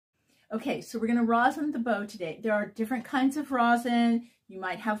Okay, so we're going to rosin the bow today. There are different kinds of rosin. You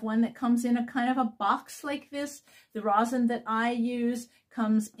might have one that comes in a kind of a box like this. The rosin that I use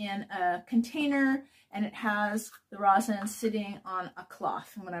comes in a container and it has the rosin sitting on a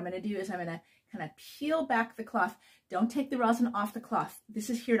cloth. And what I'm going to do is I'm going to kind of peel back the cloth. Don't take the rosin off the cloth. This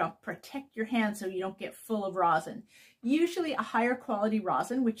is here to protect your hand so you don't get full of rosin. Usually a higher quality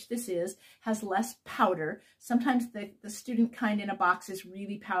rosin, which this is, has less powder. Sometimes the student kind in a box is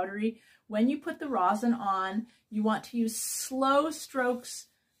really powdery. When you put the rosin on, you want to use slow strokes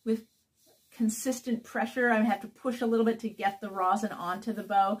with consistent pressure. I have to push a little bit to get the rosin onto the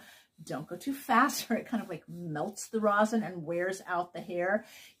bow. Don't go too fast or it kind of like melts the rosin and wears out the hair.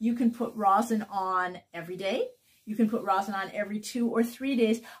 You can put rosin on every day. You can put rosin on every 2 or 3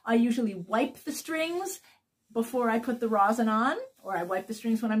 days. I usually wipe the strings before I put the rosin on, or I wipe the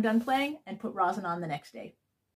strings when I'm done playing and put rosin on the next day.